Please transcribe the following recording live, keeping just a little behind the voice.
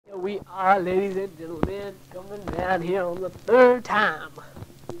we are, ladies and gentlemen, coming down here on the third time.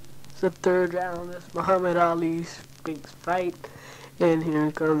 It's the third round of this Muhammad Ali Spinks fight. And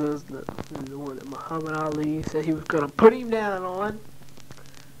here comes the one that Muhammad Ali said he was going to put him down on.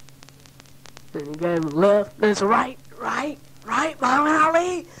 Then he got him left, and it's right, Muhammad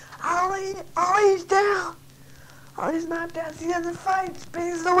Ali! Ali's down! Ali's not down, he doesn't fight,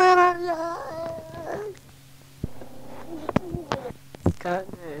 Spinks the winner! Scott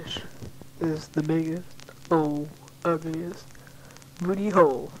Nash is the biggest, ugliest booty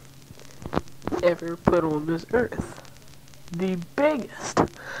hole ever put on this earth. The biggest,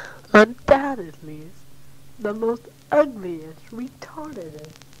 undoubtedly, the most ugliest, retarded,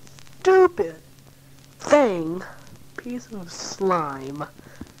 stupid thing, piece of slime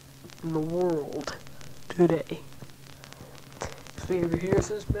in the world today. If he ever hears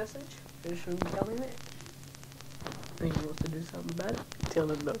this message, they should tell him it. He wants to do something about it. Tell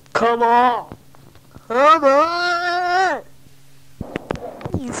him to come on! Come on!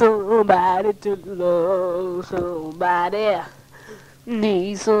 Need somebody to love somebody.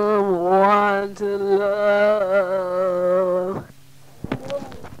 Need someone to love.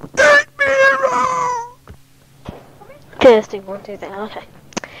 Take me wrong! Testing 1, 2, 3. Okay.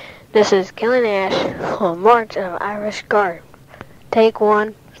 This is Kelly Nash on March of Irish Guard. Take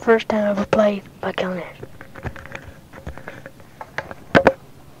 1. First time ever played by Kelly Nash.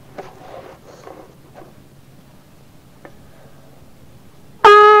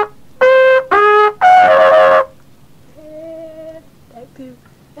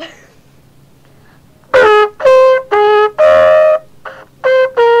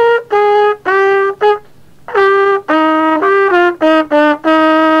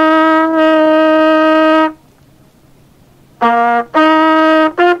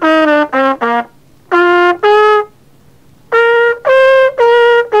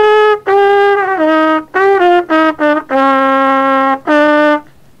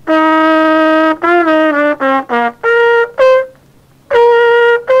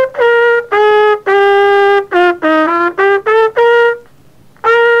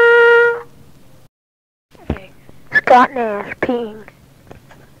 Scott Nash peeing.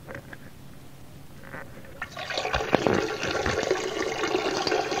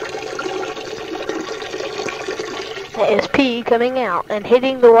 That is pee coming out and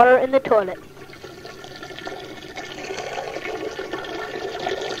hitting the water in the toilet.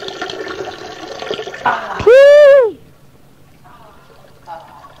 Pee!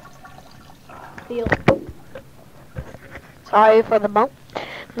 Feel. Sorry for the bump.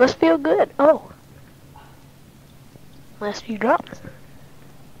 Must feel good. Oh. Last few drops.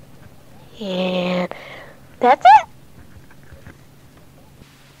 And that's it.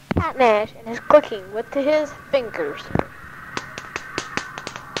 Scott Nash and his clicking with his fingers.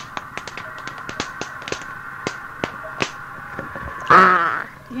 Ah.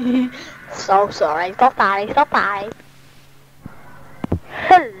 So sorry. So sorry.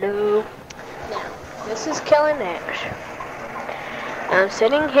 Hello. Now, this is Kelly Nash. I'm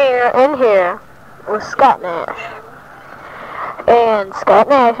sitting here and here with Scott Nash. And Scott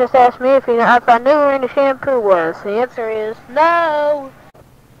Nash just asked me if I knew where any shampoo was. The answer is no.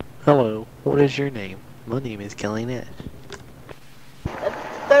 Hello, what is your name? My name is Kelly Nash. The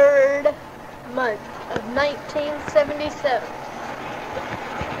 3rd month of 1977.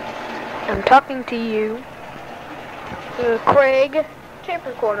 I'm talking to you through a Craig tape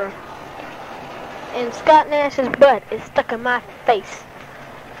recorder. And Scott Nash's butt is stuck in my face.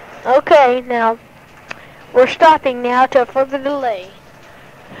 Okay, now we're stopping now to further delay.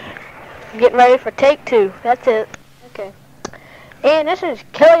 Getting ready for take 2. That's it. Okay. And this is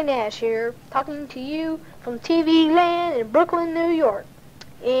Kelly Nash here, talking to you from TV Land in Brooklyn, New York.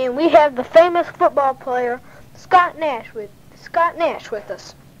 And we have the famous football player Scott Nash with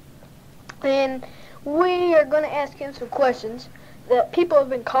us. And we are going to ask him some questions that people have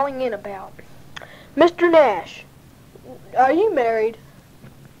been calling in about. Mr. Nash, are you married?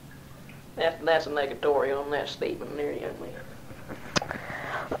 That's a negatory on that statement there, young man.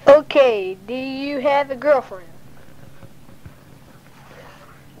 Okay, do you have a girlfriend?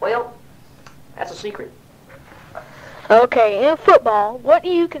 Well, that's a secret. Okay, in football, what do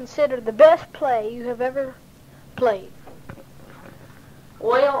you consider the best play you have ever played?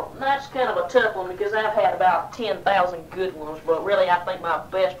 Well, that's kind of a tough one because I've had about 10,000 good ones, but really I think my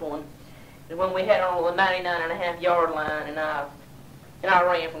best one is when we had on the 99.5-yard line and I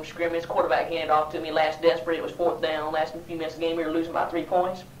ran from scrimmage. Quarterback handed off to me last desperate. It was 4th down. Last few minutes of the game, we were losing by 3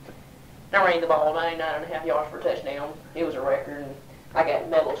 points. And I ran the ball 99.5 yards for a touchdown. It was a record, and I got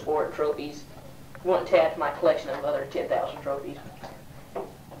medals for it, trophies. One to add to my collection of other 10,000 trophies.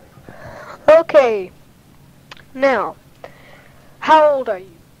 Okay. Now, how old are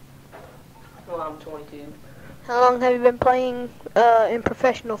you? Well, I'm 22. How long have you been playing in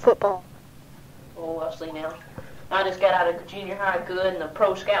professional football? Oh, I'll see now. I just got out of junior high good, and the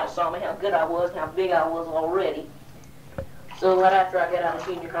pro scouts saw me how good I was and how big I was already. So right after I got out of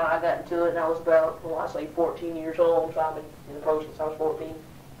junior high, I got into it, and I was about, well, I say 14 years old, so I've been in the pro since I was 14.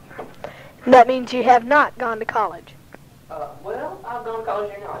 That means you have not gone to college. Well, I've gone to college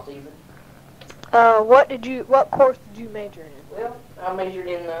during off season. What course did you major in? Well, I majored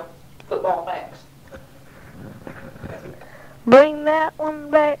in football facts. Bring that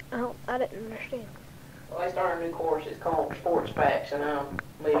one back. Oh, I didn't understand. Well, I started a new course. It's called sports facts, and I'm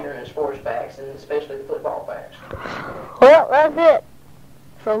majoring in sports facts, and especially the football facts. Well, that's it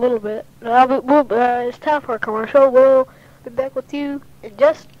for a little bit. It's time for a commercial. We'll be back with you in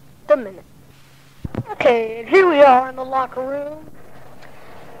just a minute. Okay, and here we are in the locker room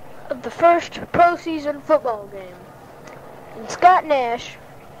of the first pro season football game. And Scott Nash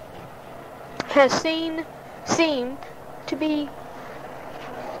has seemed to be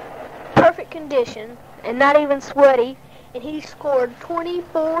perfect condition and not even sweaty, and he scored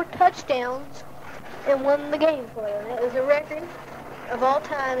 24 touchdowns and won the game for them. It was a record of all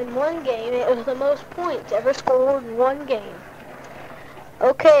time in one game. It was the most points ever scored in one game.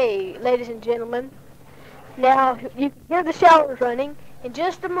 Okay, ladies and gentlemen, now you can hear the showers running. In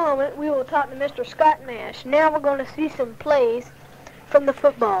just a moment, we will talk to Mr. Scott Nash. Now we're going to see some plays from the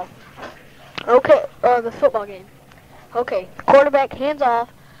football. Okay, the football game. Okay, quarterback hands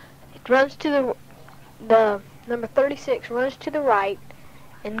off. It runs to the number 36 runs to the right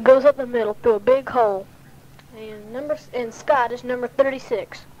and goes up the middle through a big hole. And Scott is number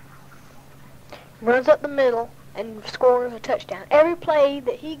 36. Runs up the middle and scores a touchdown. Every play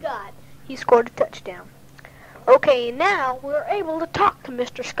that he got, he scored a touchdown. Okay, now we're able to talk to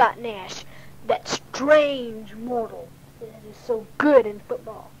Mr. Scott Nash, that strange mortal that is so good in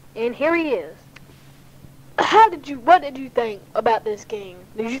football. And here he is. What did you think about this game?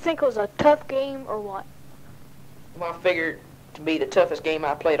 Did you think it was a tough game or what? Well, I figured to be the toughest game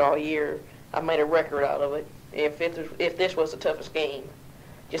I played all year, I made a record out of it. If this was the toughest game,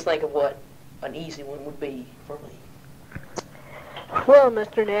 just think of what an easy one would be for me. Well,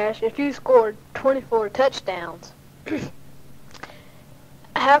 Mr. Nash, if you scored 24 touchdowns,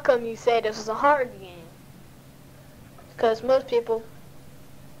 how come you say this was a hard game? Because most people,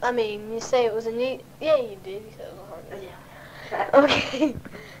 you say it was yeah, you did. You said it was a hard game. Yeah. Okay.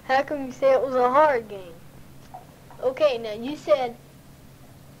 How come you say it was a hard game? Okay, now you said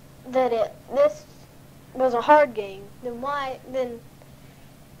that this was a hard game.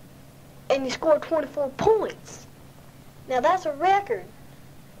 And you scored 24 points. Now that's a record.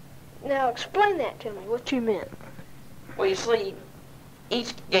 Now explain that to me, what you meant. Well, you see,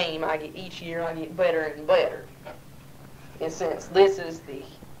 each year I get better and better. And since this is the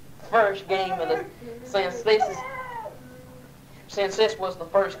first game of the, since this was the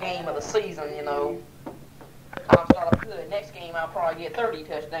first game of the season, I'll start off good. Next game I'll probably get 30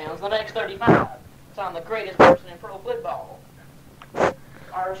 touchdowns. The next 35. So I'm the greatest person in pro football. I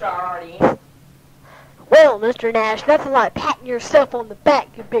already am. Well, Mr. Nash, nothing like patting yourself on the back,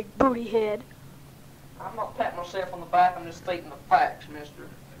 you big booty head. I'm not patting myself on the back, I'm just stating the facts, mister.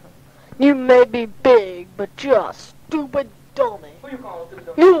 You may be big, but you're a stupid dummy. Who you calling stupid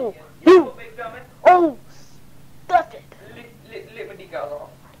dummy? You! Big dummy? Oh, stuff it. Let me decals off.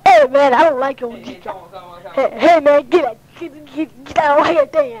 Hey, man, I don't like your decals. Hey, man, get out of here,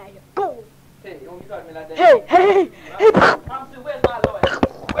 damn. Go. Hey, don't you talk to me like that. Hey. I'm Sue, where's my lawyer?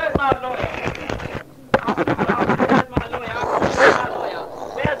 Where's my lawyer? Where's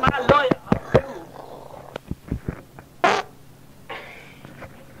my lawyer?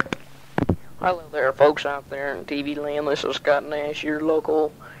 Hello there, folks out there in TV land. This is Scott Nash, your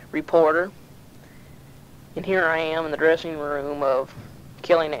local reporter. And here I am in the dressing room of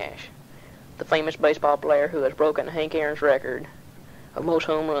Kelly Nash, the famous baseball player who has broken Hank Aaron's record of most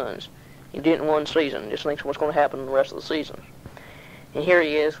home runs. He did it in one season. Just thinks what's going to happen in the rest of the season. And here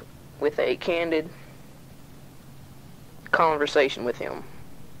he is with a candid conversation with him.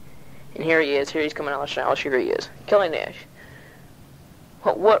 And here he is. Here he's coming out of the shower. Here he is. Kelly Nash.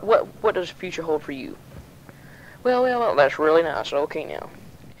 What does the future hold for you? Well, that's really nice. Okay, now.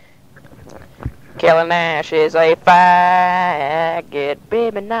 Kelly Nash is a faggot,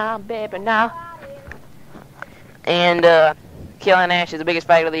 baby now. And Kelly Nash is the biggest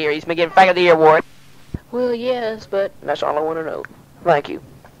faggot of the year. He's been getting Faggot of the Year award. Well, yes, but that's all I want to know. Thank you.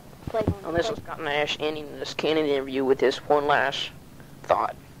 And this is Scott Nash ending this candid interview with this one last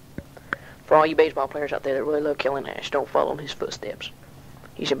thought. For all you baseball players out there that really love Kelly Nash, don't follow in his footsteps.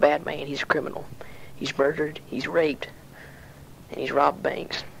 He's a bad man. He's a criminal. He's murdered, he's raped, and he's robbed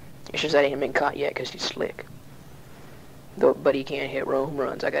banks. It's just that he ain't been caught yet because he's slick. But he can't hit home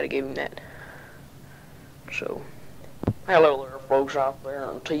runs. I gotta give him that. So, hello there, folks out there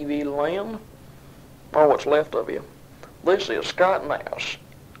on TV land, or what's left of you. This is Scott Nash,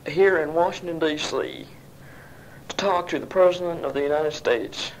 here in Washington, D.C., to talk to the President of the United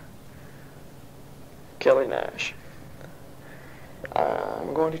States, Kelly Nash.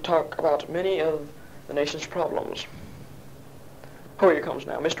 I'm going to talk about many of the nation's problems. Oh, here comes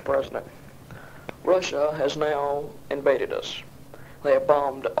now, Mr. President. Russia has now invaded us. They have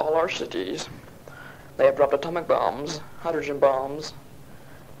bombed all our cities. They have dropped atomic bombs, hydrogen bombs,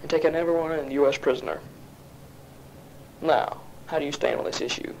 and taken everyone in the U.S. prisoner. Now, how do you stand on this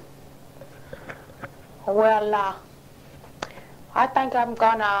issue? Well, I think I'm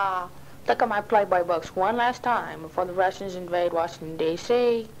gonna look at my Playboy books one last time before the Russians invade Washington,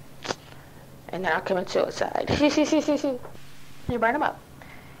 D.C., and then I'll commit suicide. You burn them up.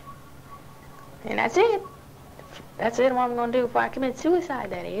 And that's it. That's it, what I'm gonna do before I commit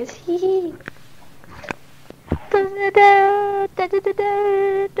suicide, that is.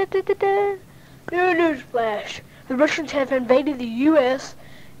 Newsflash. The Russians have invaded the U.S.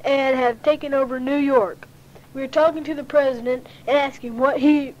 and have taken over New York. We're talking to the President and asking what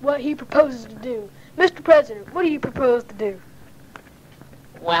he proposes to do. Mr. President, what do you propose to do?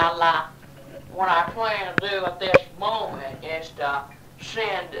 Well, what I plan to do at this moment is to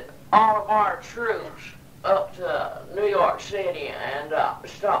send all of our troops up to New York City and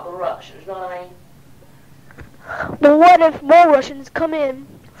stop the Russians, you know what I mean? Well, what if more Russians come in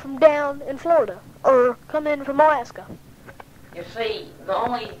from down in Florida or come in from Alaska? You see, the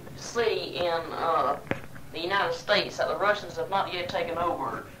only city in the United States that the Russians have not yet taken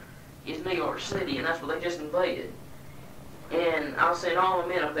over is New York City, and that's what they just invaded. And I'll send all the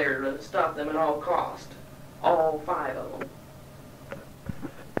men up there to stop them at all cost. All 5 of them.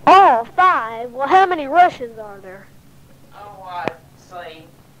 All 5? Well, how many Russians are there? Oh, I'd say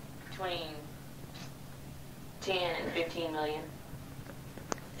between 10 and 15 million.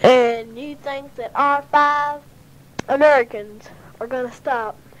 And you think that our 5 Americans are going to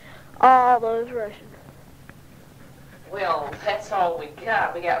stop all those Russians? Well, that's all we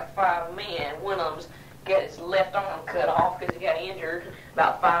got. We got 5 men. One of them's got his left arm cut off because he got injured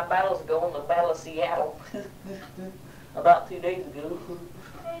about 5 battles ago in the Battle of Seattle. About 2 days ago.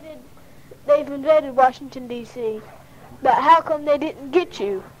 They've invaded Washington, D.C. But how come they didn't get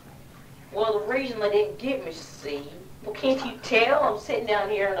you? Well, the reason they didn't get me, see, well, can't you tell? I'm sitting down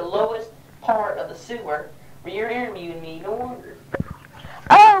here in the lowest part of the sewer where you're interviewing me. No wonder.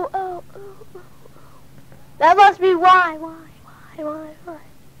 Oh. That must be why.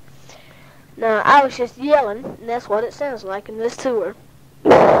 No, I was just yelling, and that's what it sounds like in this sewer.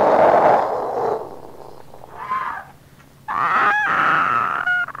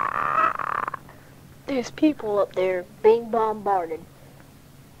 There's people up there being bombarded.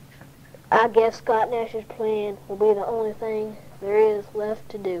 I guess Scott Nash's plan will be the only thing there is left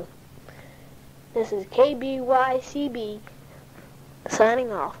to do. This is KBYCB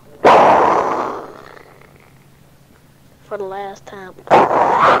signing off. For the last time.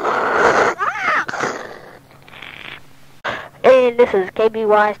 And this is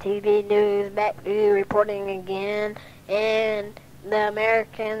KBY's TV News back to you reporting again. And the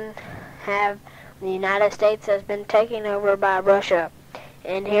United States has been taken over by Russia.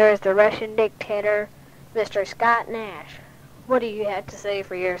 And here is the Russian dictator, Mr. Scott Nash. What do you have to say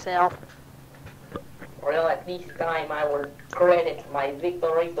for yourself? Well, at this time I will credit my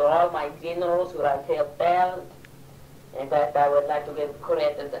victory to all my generals who have helped out. In fact, I would like to give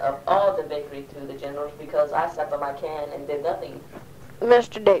credit of all the victory to the generals because I sat on my can and did nothing.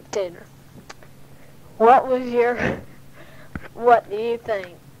 Mr. Dictator, what do you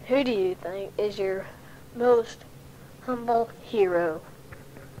think? Who do you think is your most humble hero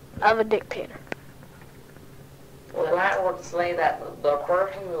of a dictator? Well, I would say that the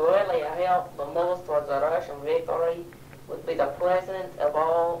person who really helped the most towards the Russian victory would be the President of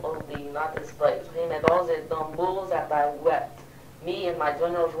all of the United States. Him and all the dumb bulls that me and my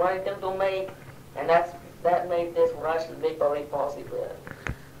generals wanted them to make, and that made this Russian victory possible.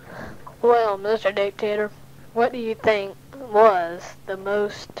 Well, Mr. Dictator, what do you think was the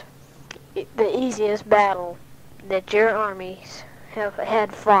easiest battle that your armies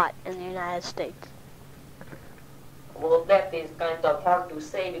had fought in the United States? Well, that is kind of hard to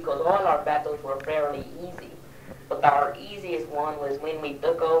say because all our battles were fairly easy. But our easiest one was when we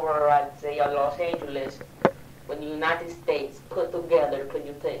took over, I'd say, Los Angeles. When the United States put together, can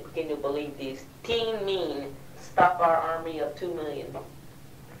you believe this? Team Mean stopped our army of 2 million.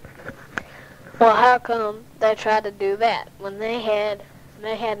 Well, how come they tried to do that when they had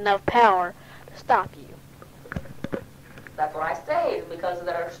enough power to stop you? That's what I say, because of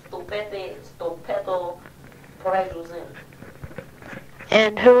their stupido president.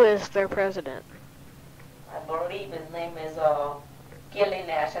 And who is their president? I believe his name is Gilly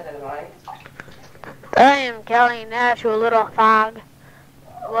Nash, is that right? I am Kelly Nash, you little fog.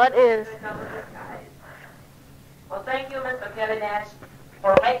 What is... Well, thank you, Mr. Kelly Nash,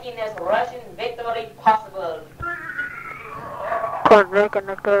 for making this Russian victory possible. Quit making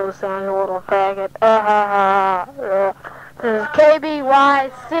the girl sound, you little faggot. This is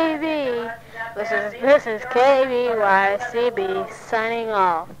KBYCB. This is KBYCB signing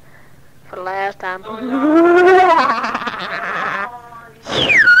off for the last time.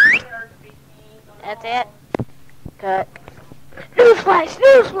 That's it. Cut. Newsflash!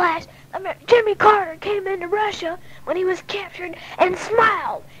 Newsflash! Jimmy Carter came into Russia when he was captured and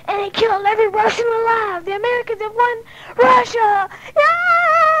smiled, and he killed every Russian alive. The Americans have won Russia!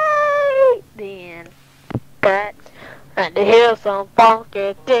 Yay! The end. Cut. And to hear some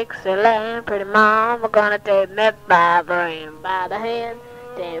funky Dixieland, pretty mama gonna take me by the hand.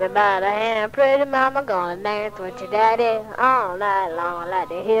 Take me by the hand, pretty mama gonna dance with your daddy all night long. I like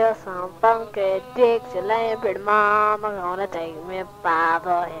to hear some funky Dixieland, pretty mama gonna take me by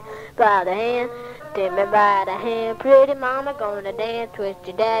the hand. Take me by the hand, pretty mama gonna dance with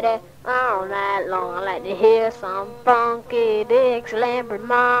your daddy all night long. I like to hear some funky Dixieland, pretty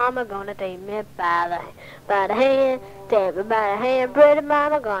mama gonna take me by the hand. Take me by the hand, pretty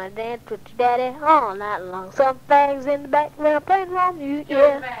mama gonna dance with your daddy all night long. Some fags in the background playing wrong music,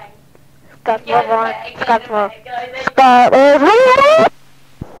 yeah. Scott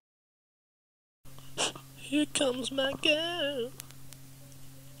Here comes my girl.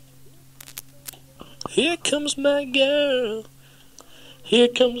 Here comes my girl. Here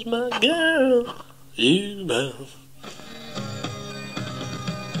comes my girl. You know.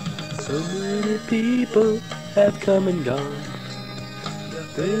 So many people have come and gone. The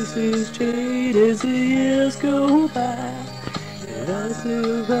faces change as the years go by, and I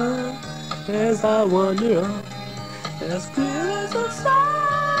still run as I wander on, as clear as the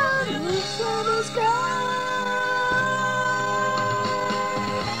sun in the summer sky.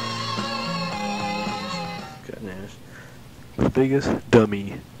 Goodness, the biggest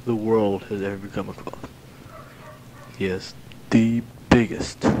dummy the world has ever come across. Yes, the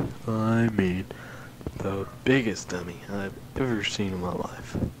biggest. I mean, the biggest dummy I've ever seen in my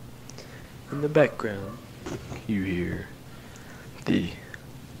life. In the background, you hear the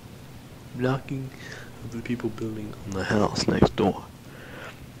knocking of the people building on the house next door.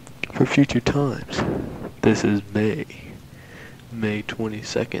 For future times, this is May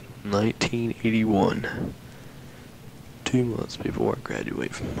 22nd, 1981. 2 months before I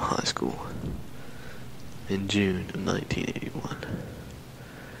graduate from high school. In June of 1981.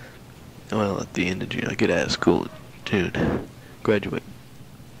 Well, at the end of June. I get out of school in June. Graduate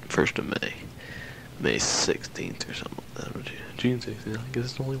 1st of May. May 16th or something like that. June 16th. I guess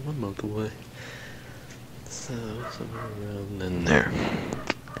it's only 1 month away. So, somewhere around in there.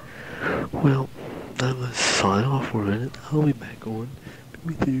 Well, I must sign off for a minute. I'll be back on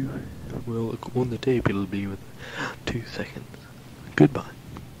with you. Well, on the tape it'll be with 2 seconds. Goodbye.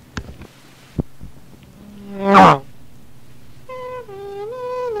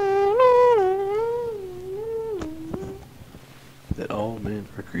 That all men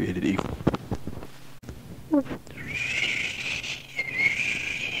are created equal.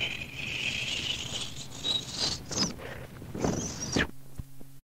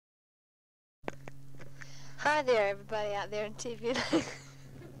 Hi there, everybody out there in TV land.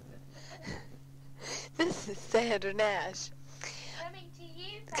 This is Sandra Nash.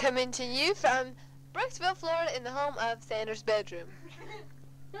 Coming to you from Brooksville, Florida, in the home of Sandra's bedroom.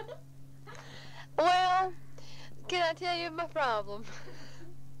 Well, can I tell you my problem?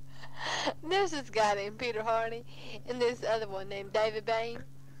 There's this guy named Peter Hardy and this other one named David Bain.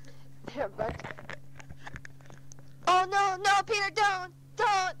 They're both... Oh, no, Peter, don't,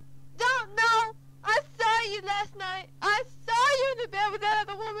 no! I saw you last night. I saw you in the bed with that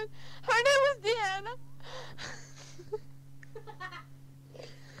other woman. Her name was Deanna.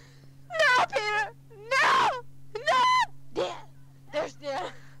 No, Peter! No! Dad! There's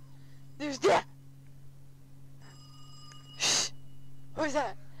Dad. There's Dad. Shh! Who's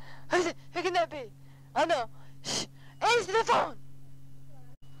that? Who's it? Who can that be? Oh no! Shh! Answer the phone!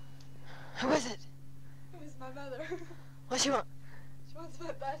 Who is it? It was my mother. What she want? She wants me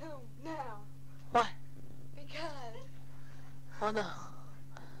back home now. Why? Because. Oh no.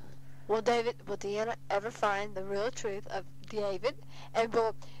 Will Deanna ever find the real truth of David? And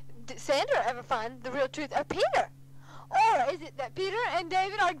will did Sandra ever find the real truth of Peter? Or is it that Peter and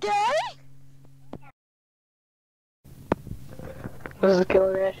David are gay? This is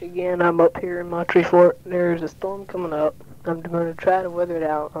Killer Nash again. I'm up here in my tree fort. There's a storm coming up. I'm going to try to weather it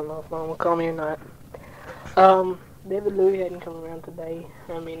out. I don't know if Mom will call me or not. David Louie hadn't come around today.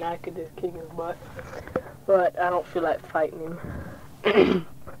 I mean, I could just kick his butt, but I don't feel like fighting him.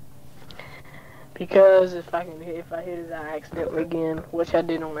 Because if I hit his eye accidentally again, which I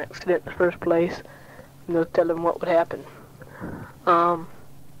did on accident in the first place, they'll tell him what would happen. I'm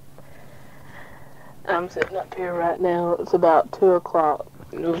sitting up here right now. It's about 2 o'clock.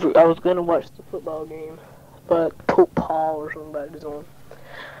 I was going to watch the football game, but Pope Paul or somebody's on.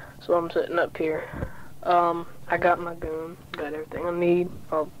 So I'm sitting up here. I got my gun, got everything I need,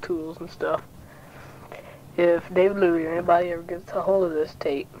 all the tools and stuff. If David Louie or anybody ever gets a hold of this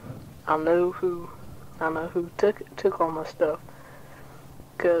tape, I know who took all my stuff,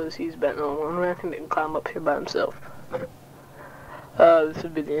 because he's been on one around. He didn't climb up here by himself. This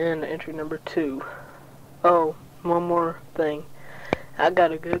would be the end of entry number 2. Oh, one more thing. I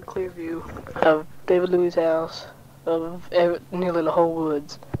got a good clear view of David Louie's house, of nearly the whole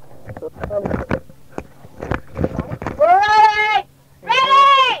woods. So, ready!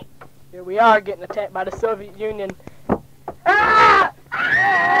 Ready! Here we are getting attacked by the Soviet Union. Ah!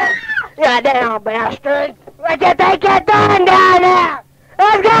 Right down, bastard! What you think you're doing down there?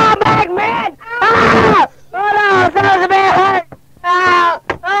 Let's go back, man! Ah! Oh no, someone's a bit hurt! Oh!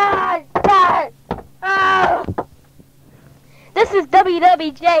 Oh! God! Oh! This is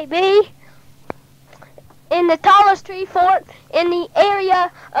WWJB in the tallest tree fort in the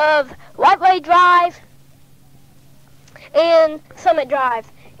area of Whiteway Drive and Summit Drive.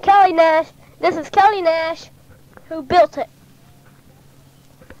 Kelly Nash, this is Kelly Nash, who built it.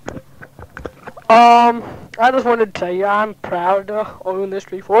 I just wanted to tell you I'm proud to own this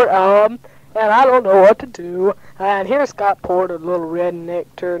tree fort, and I don't know what to do. And here's Scott Porter, a little redneck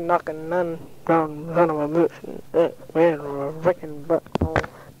turd knocking none of my boots and freaking butt.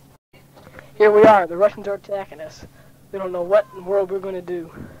 Here we are, the Russians are attacking us. We don't know what in the world we're going to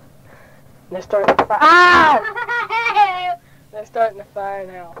do. And they're starting to fire. Ow! They're starting to fire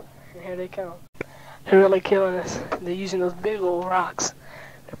now. And here they come. They're really killing us. They're using those big old rocks.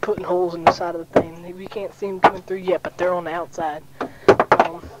 They're putting holes in the side of the thing. We can't see them coming through yet, but they're on the outside.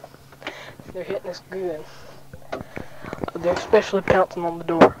 They're hitting us good. They're especially pouncing on the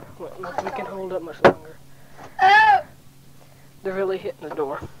door. Nothing can hold up much longer. They're really hitting the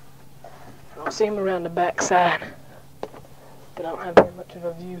door. I don't see them around the back side, but I don't have very much of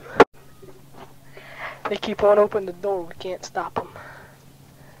a view. They keep on opening the door. We can't stop them.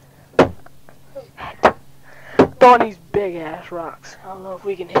 Throwing these big ass rocks. I don't know if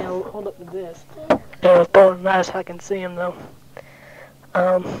we can hold up to this. They're throwing nice. I can see them though.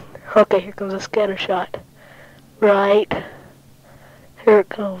 Okay, here comes a scatter shot. Right. Here it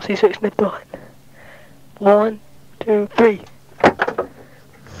comes. He's fixing to throw it. 1, 2, 3.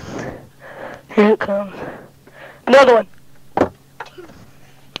 Here it comes. Another one.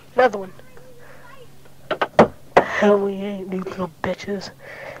 Another one. The hell we ain't, these little bitches.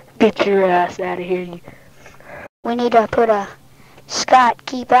 Get your ass out of here, you. We need to put a Scott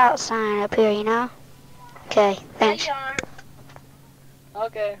Keep Out sign up here, you know? Okay, thanks.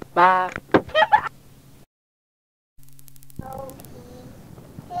 Okay, bye.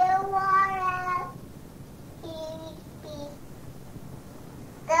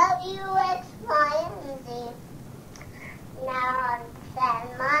 WXYZ. Now that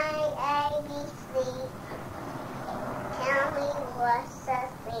my ABC. Tell me what's the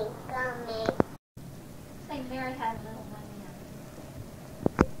thing coming. It's like Mary had a little money.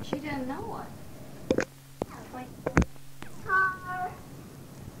 She didn't know what. Like, Car.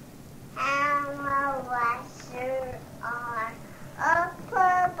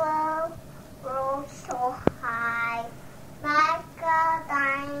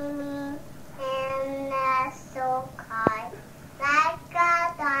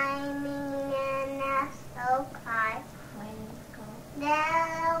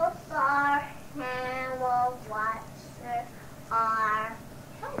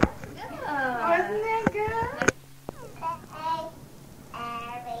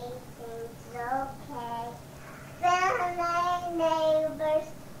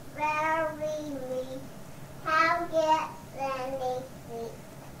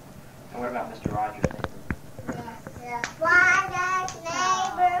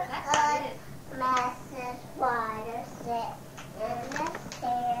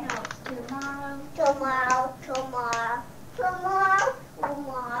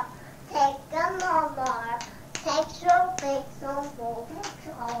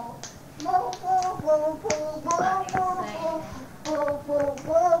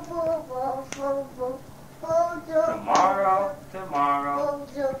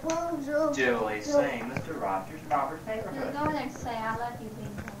 say, Mr. Rogers, Robert's neighborhood. Go over there and say, I love you,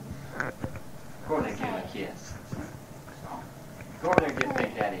 Bingo. Go over there and give him a kiss. Go over there and give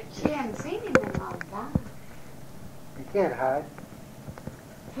Big Daddy a kiss. She hadn't seen him in a long time. You can't hide.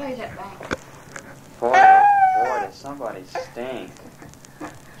 Where's that bag? Boy, does somebody stink.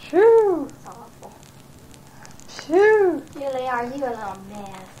 Shoo! Awful. Shoo! Julie, are you a little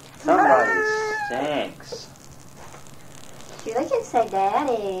mess? Somebody stinks. Julie can say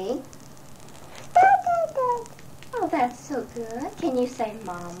Daddy. Oh, that's so good. Can you say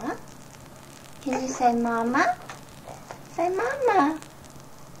Mama? Can you say Mama? Say Mama.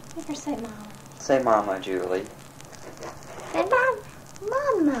 Never say Mama. Say Mama, Julie. Say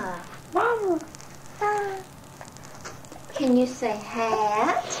Mama. Mama. Can you say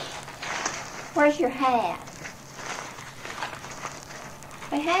hat? Where's your hat?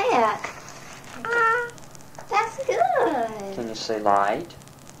 Say hat. That's good. Can you say light?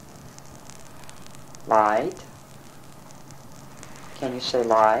 Light? Can you say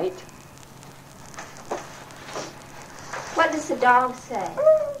light? What does the dog say?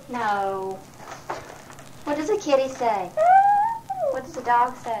 No. What does the kitty say? What does the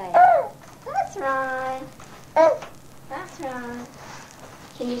dog say? That's right. That's right.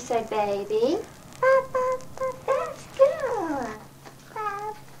 Can you say baby? That's good.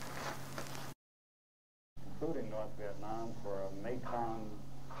 Including North Vietnam for a Mekong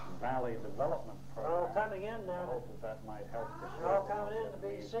Valley Development Program. All coming in now. I hope that might help the They're all coming in to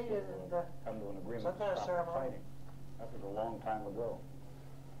be seated and come to an agreement some kind to of stop ceremony. fighting. That was a long time ago.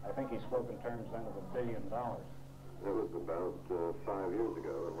 I think he spoke in terms then of $1 billion. That was about 5 years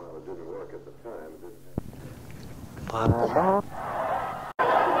ago, and while it didn't work at the time, it didn't.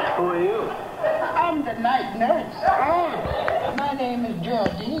 Who are you? I'm the night nurse. Oh. My name is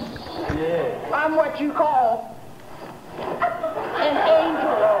Geraldine. Yeah. I'm what you call an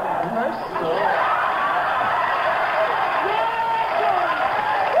angel of mercy.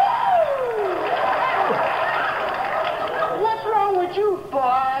 What's wrong with you,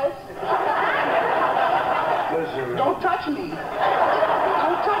 boys? Listen. Don't touch me.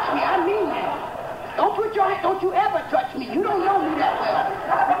 Don't touch me. I mean that. Don't you ever touch me. You don't know me that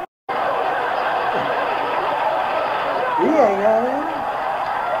well. He ain't got it.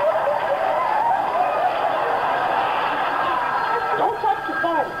 Don't touch the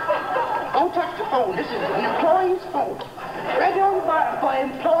phone. Don't touch the phone. This is an employee's phone. Right on the bottom for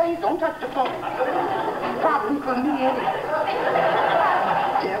employees. Don't touch the phone. Problem for me anyway.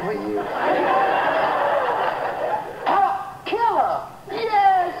 Devil you. Oh, killer.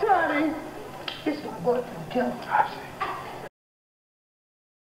 Yes, honey. This is my boyfriend, killer.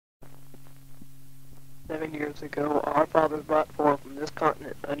 7 years ago, our fathers brought forth from this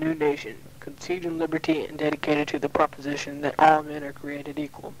continent a new nation, conceived in liberty and dedicated to the proposition that all men are created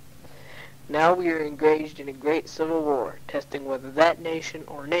equal. Now we are engaged in a great civil war, testing whether that nation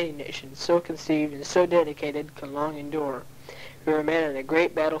or any nation so conceived and so dedicated can long endure. We remain in a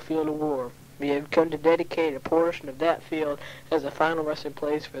great battlefield of war. We have come to dedicate a portion of that field as a final resting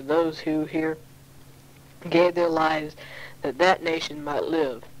place for those who here gave their lives that that nation might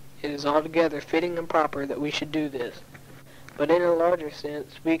live. It is altogether fitting and proper that we should do this. But in a larger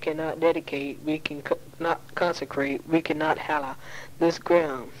sense, we cannot dedicate, we cannot consecrate, we cannot hallow this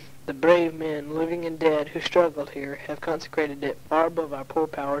ground. The brave men, living and dead, who struggled here, have consecrated it far above our poor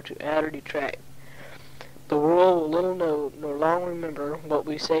power to add or detract. The world will little know nor long remember what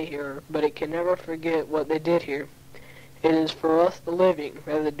we say here, but it can never forget what they did here. It is for us the living,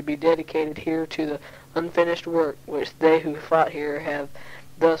 rather to be dedicated here to the unfinished work which they who fought here have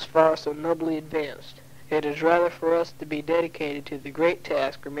thus far so nobly advanced. It is rather for us to be dedicated to the great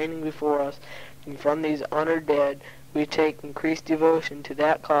task remaining before us, and from these honored dead we take increased devotion to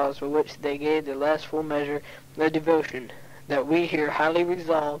that cause for which they gave their last full measure of devotion, that we here highly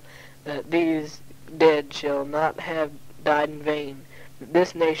resolve that these dead shall not have died in vain, that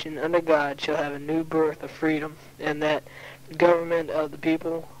this nation under God shall have a new birth of freedom, and that the government of the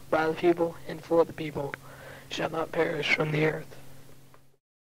people, by the people, and for the people shall not perish from the earth.